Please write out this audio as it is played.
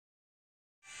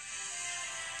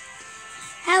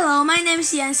Hello, my name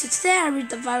is Yan. So today I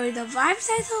read the Bible. The Bible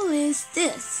title is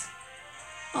this.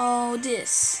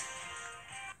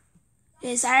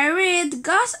 Yes, I read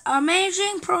God's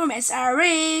amazing promise. Let's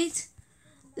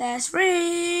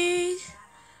read.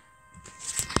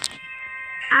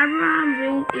 Abraham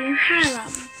lived in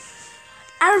Haran.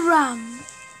 Abraham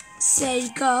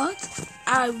said, God,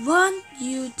 I want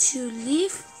you to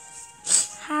leave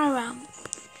Haran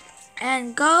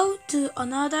and go to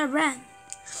another land.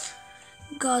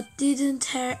 God didn't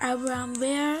tell Abraham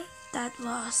where that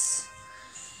was.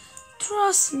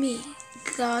 Trust me,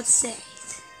 God said.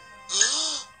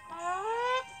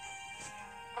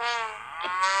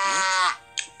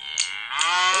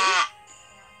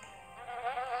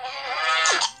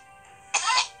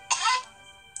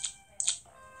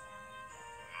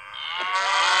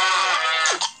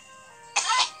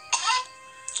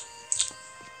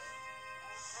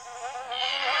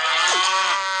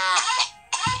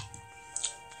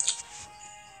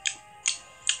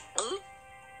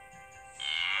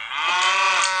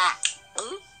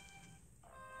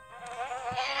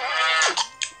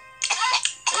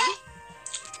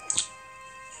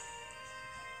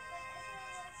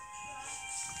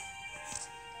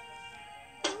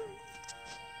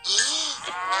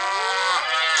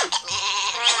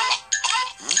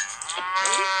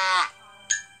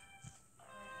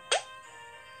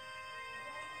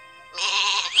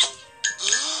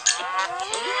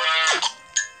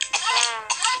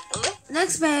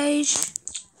 Next page.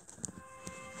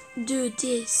 Do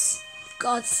this,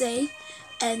 God said,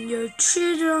 and your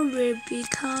children will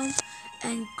become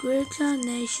a greater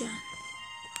nation.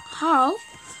 How?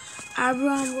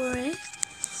 Abraham worried.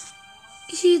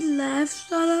 He left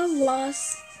Sodom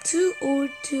was too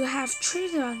old to have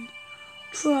children.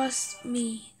 Trust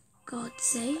me, God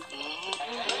said.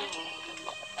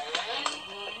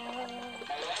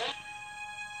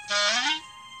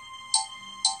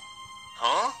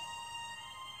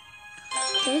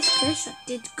 This question,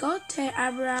 did God tell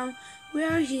Abraham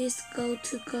where he is going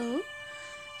to go?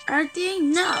 I think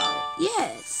no,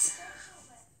 yes.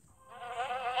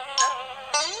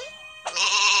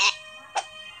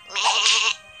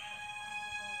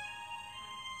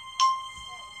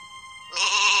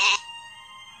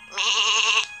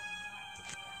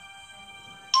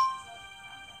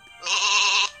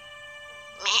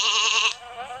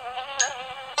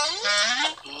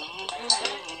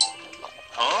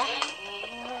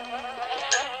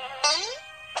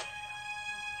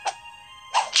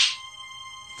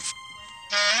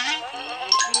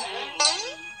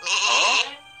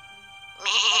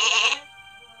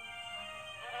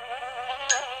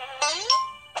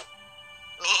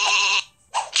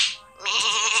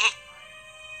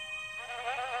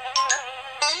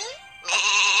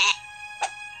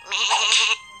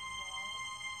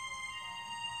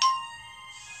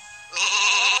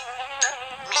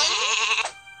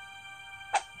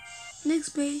 Next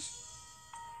page.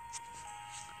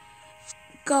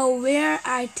 Go where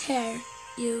I tell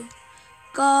you,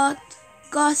 God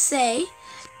say,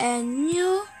 and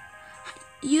you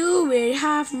will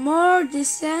have more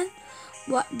descent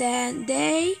than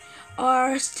they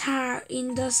are stars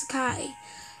in the sky.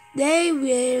 They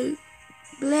will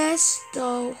bless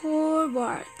the whole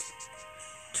world.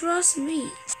 Trust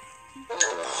me.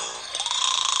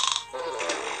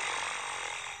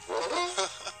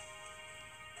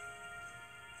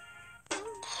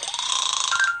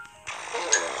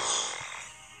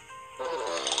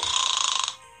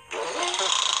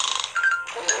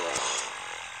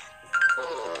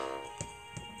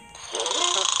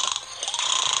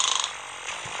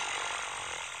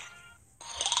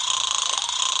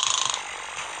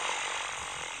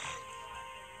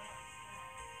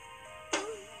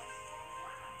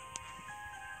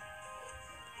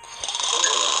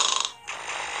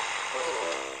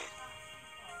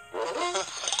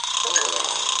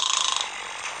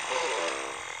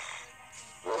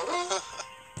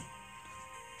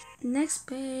 Next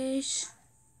page.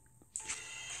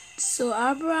 So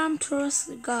Abraham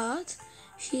trusted God.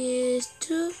 He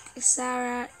took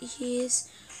Sarah, his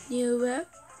new wife,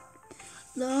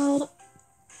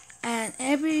 and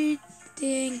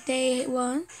everything they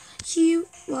want. He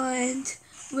went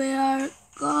where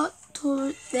God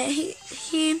told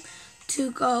him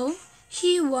to go.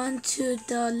 He went to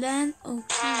the land of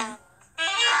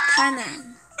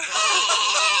Canaan.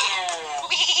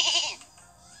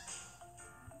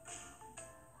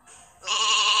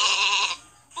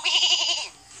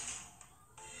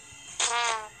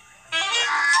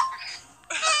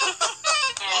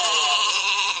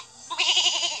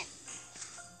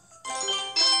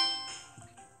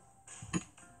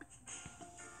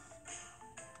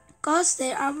 God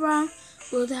said, Abraham,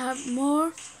 would have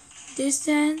more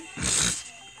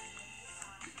distance.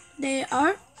 They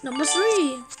are number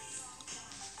 3.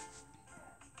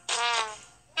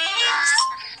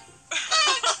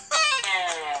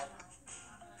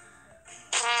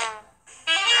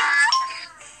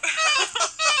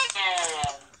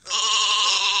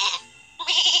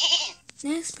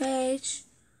 Next page.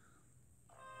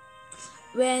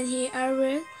 When he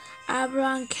arrived,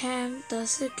 Abraham came the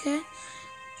second.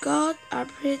 God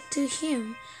appeared to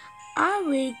him. I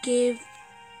will give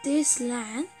this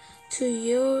land to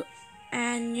you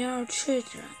and your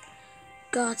children.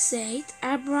 God said.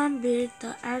 Abraham built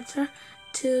the altar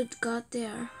to God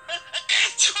there.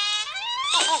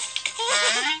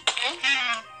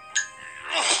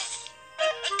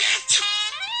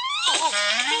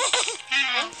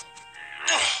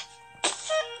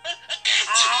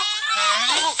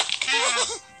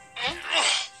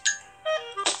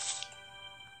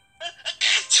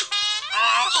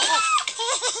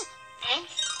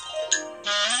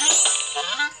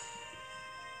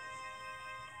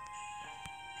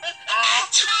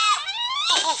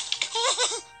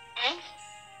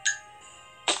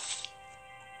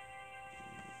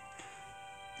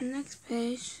 Next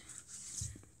page.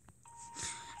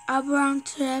 Abraham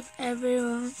trapped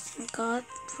everyone God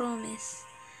promised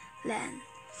land.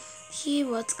 He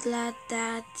was glad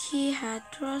that he had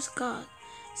trusted God,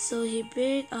 so he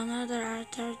built another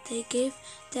altar to give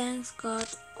thanks God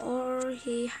all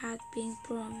he had been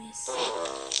promised.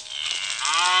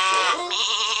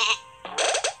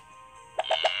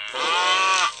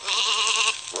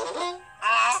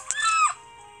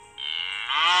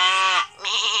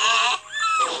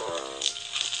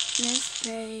 Next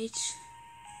page.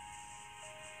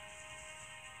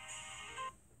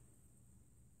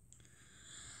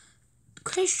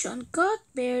 Question. God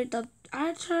built the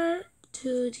altar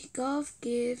to God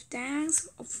give thanks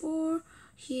for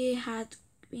he had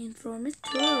been promised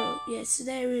to.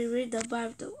 Yesterday we read the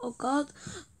Bible of God's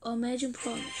amazing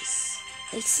promise.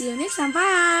 Let's see you next time.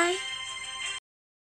 Bye.